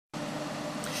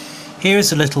Here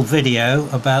is a little video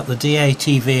about the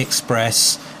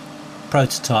DATV-Express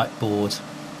prototype board.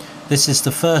 This is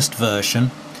the first version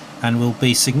and will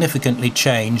be significantly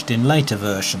changed in later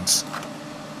versions.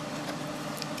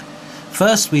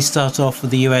 First we start off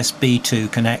with the USB 2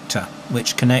 connector,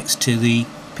 which connects to the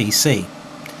PC.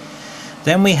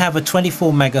 Then we have a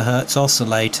 24 MHz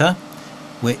oscillator,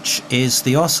 which is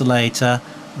the oscillator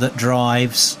that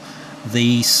drives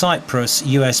the Cypress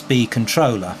USB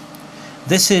controller.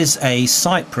 This is a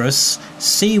Cypress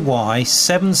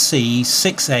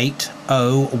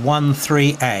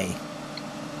CY7C68013A.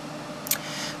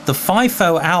 The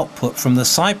FIFO output from the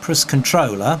Cypress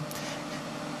controller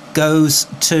goes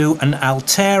to an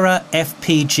Altera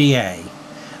FPGA.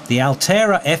 The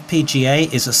Altera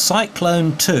FPGA is a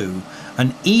Cyclone 2,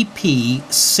 an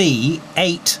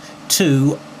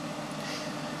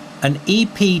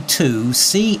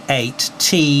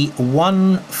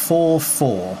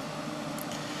EP2C8T144.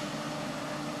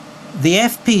 The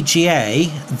FPGA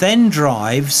then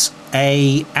drives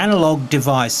a analog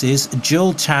device's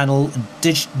dual channel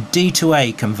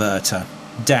D2A converter,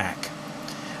 DAC.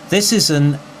 This is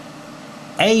an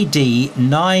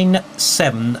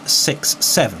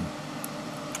AD9767.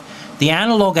 The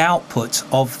analog output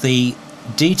of the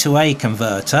D2A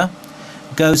converter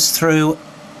goes through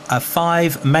a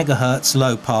 5 MHz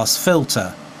low pass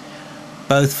filter,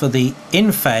 both for the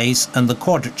in-phase and the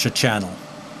quadrature channel.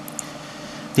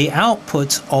 The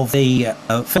output of the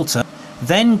filter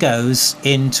then goes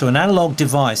into an analog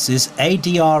device's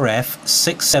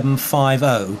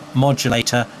ADRF6750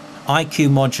 modulator, IQ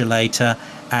modulator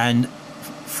and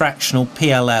fractional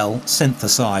PLL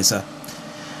synthesizer.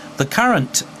 The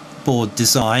current board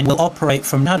design will operate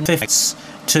from 950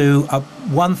 to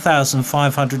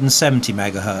 1570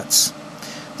 MHz.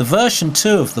 The version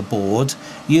 2 of the board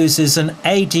uses an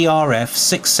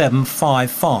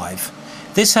ADRF6755.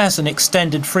 This has an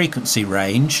extended frequency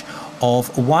range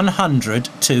of 100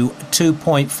 to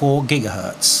 2.4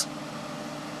 GHz.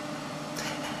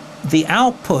 The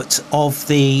output of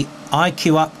the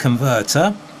IQ up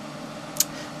converter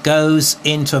goes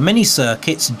into a mini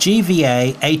circuit's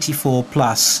GVA84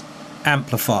 Plus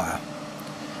amplifier,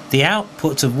 the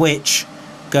output of which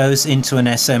goes into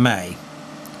an SMA.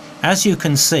 As you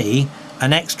can see,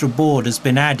 an extra board has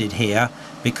been added here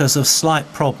because of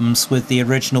slight problems with the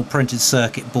original printed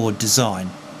circuit board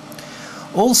design.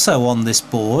 Also on this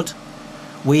board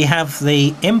we have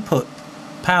the input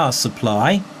power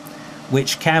supply,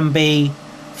 which can be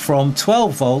from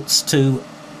 12 volts to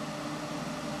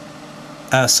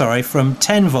from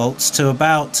 10 volts to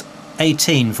about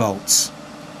 18 volts.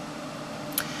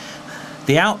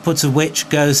 The output of which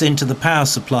goes into the power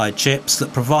supply chips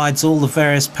that provides all the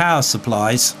various power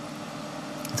supplies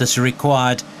that are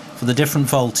required for the different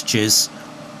voltages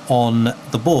on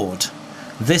the board.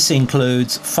 This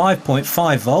includes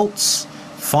 5.5 volts,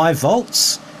 5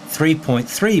 volts,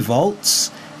 3.3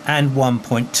 volts and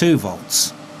 1.2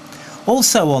 volts.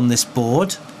 Also on this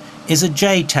board is a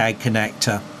JTAG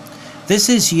connector. This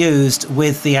is used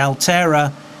with the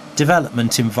Altera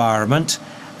development environment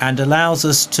and allows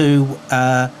us to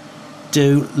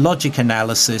do logic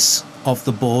analysis of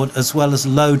the board as well as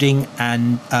loading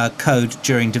and code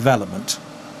during development.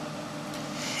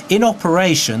 In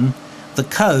operation, the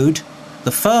code,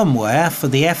 the firmware for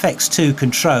the FX2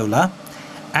 controller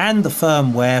and the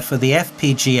firmware for the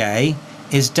FPGA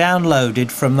is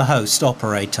downloaded from the host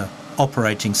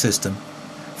operating system,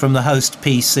 from the host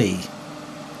PC.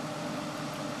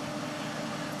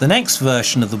 The next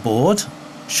version of the board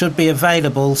should be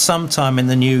available sometime in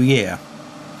the new year.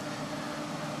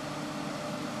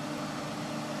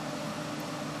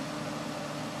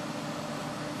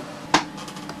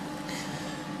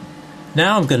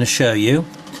 Now I'm going to show you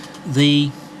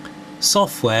the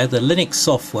software, the Linux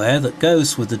software that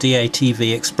goes with the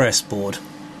DATV-Express board.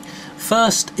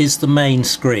 First is the main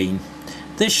screen.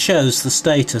 This shows the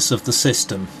status of the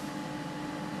system.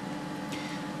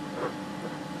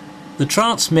 The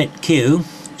transmit queue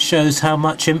shows how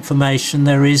much information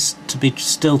there is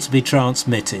still to be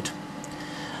transmitted.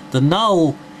 The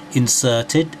null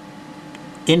inserted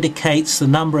indicates the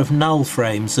number of null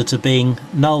frames that are being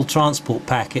null transport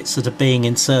packets that are being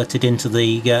inserted into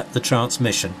the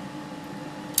transmission.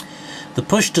 The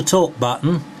push to talk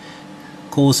button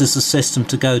causes the system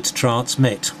to go to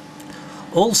transmit.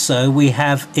 Also we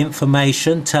have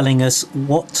information telling us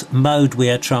what mode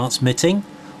we are transmitting,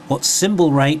 what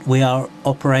symbol rate we are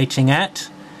operating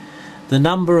at, the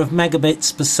number of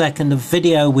megabits per second of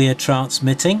video we are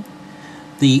transmitting,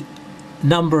 the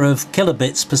number of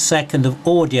kilobits per second of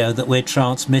audio that we're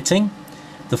transmitting,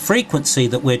 the frequency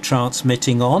that we're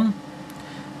transmitting on,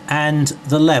 and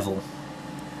the level.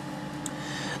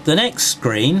 The next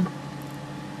screen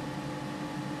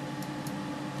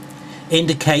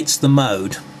indicates the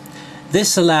mode.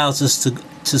 This allows us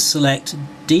to select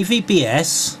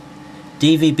DVB-S,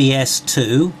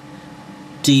 DVB-S2,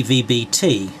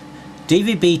 DVB-T.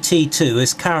 DVB-T2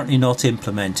 is currently not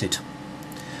implemented.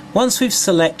 Once we've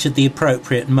selected the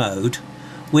appropriate mode,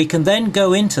 we can then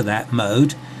go into that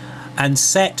mode and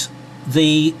set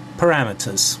the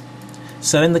parameters.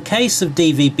 So in the case of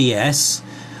DVB-S,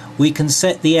 we can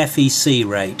set the FEC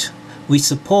rate. We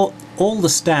support all the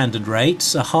standard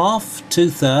rates: a half,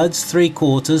 2/3,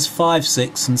 3/4,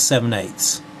 5/6 and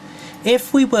 7/8.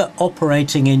 If we were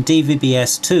operating in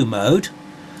DVB-S2 mode,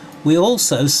 we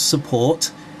also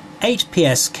support 8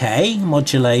 PSK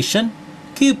modulation,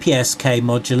 QPSK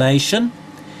modulation,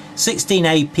 16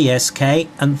 APSK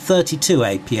and 32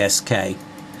 APSK.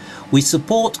 We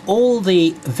support all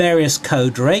the various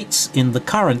code rates in the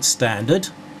current standard: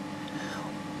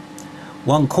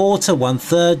 1/4,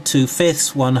 1/3,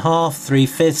 2/5, 1/2,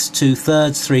 3/5,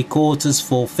 2/3, 3/4,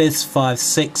 4/5,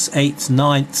 5/6, 8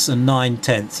 ninths and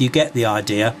 9/10. You get the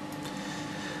idea.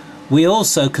 We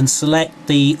also can select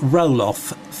the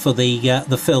roll-off for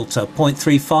the filter: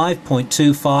 0.35,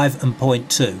 0.25 and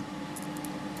 0.2.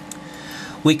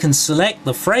 We can select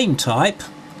the frame type.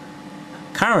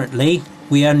 Currently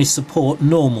we only support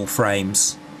normal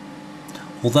frames.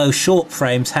 Although short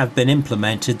frames have been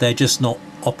implemented, they're just not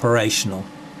operational.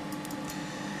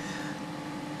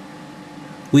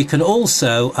 We can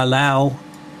also allow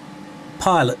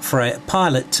pilot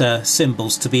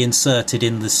symbols to be inserted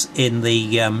in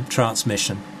the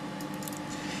transmission.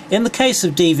 In the case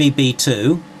of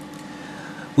DVB2,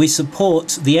 we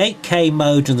support the 8K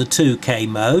mode and the 2K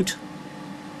mode,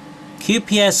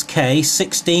 QPSK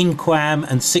 16 QAM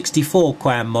and 64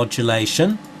 QAM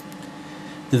modulation,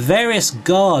 the various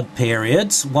guard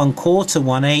periods: 1/4,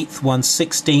 1/8,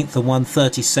 1/16 and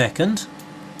 1/32,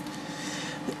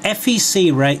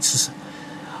 FEC rates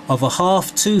of a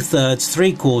half, 2/3,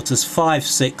 3/4,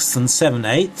 5/6 and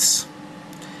 7/8,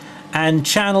 and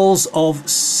channels of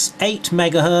 8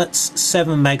 MHz,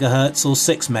 7 MHz or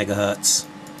 6 MHz.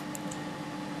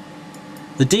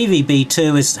 The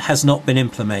DVB2 has not been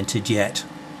implemented yet.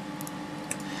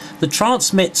 The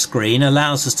transmit screen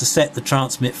allows us to set the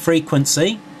transmit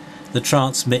frequency, the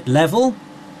transmit level,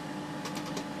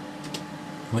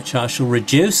 which I shall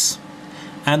reduce,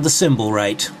 and the symbol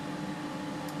rate.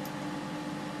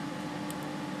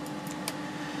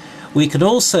 We can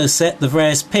also set the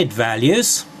various PID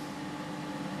values,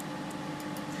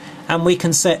 and we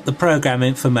can set the program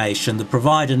information: the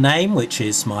provider name, which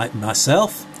is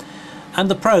myself, and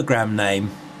the program name,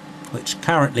 which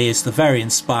currently is the very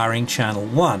inspiring Channel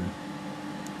 1.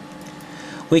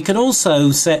 We can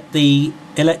also set the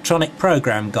electronic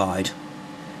program guide.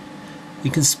 We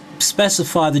can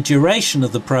specify the duration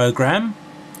of the program,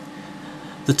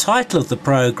 the title of the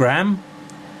program,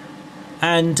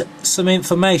 and some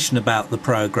information about the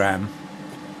program.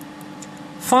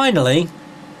 Finally,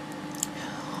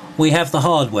 we have the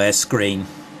hardware screen.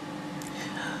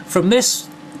 From this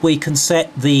we can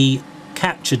set the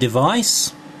capture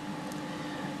device,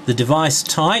 the device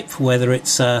type, whether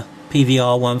it's a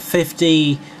PVR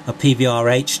 150, a PVR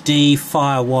HD,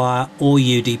 Firewire or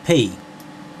UDP.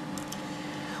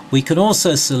 We can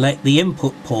also select the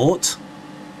input port,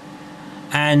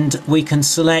 and we can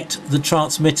select the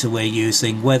transmitter we're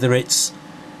using, whether it's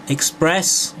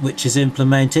Express, which is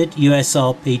implemented,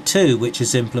 USRP2, which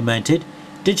is implemented,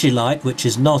 Digilite, which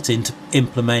is not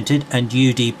implemented, and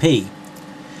UDP.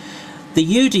 The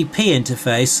UDP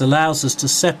interface allows us to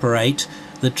separate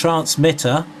the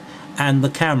transmitter and the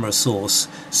camera source,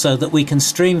 so that we can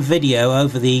stream video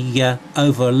over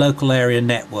a local area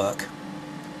network.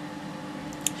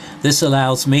 This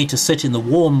allows me to sit in the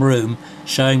warm room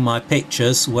showing my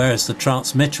pictures, whereas the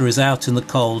transmitter is out in the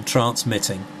cold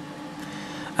transmitting.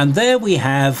 And there we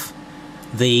have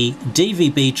the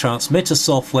DVB transmitter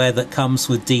software that comes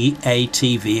with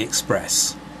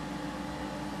DATV-Express.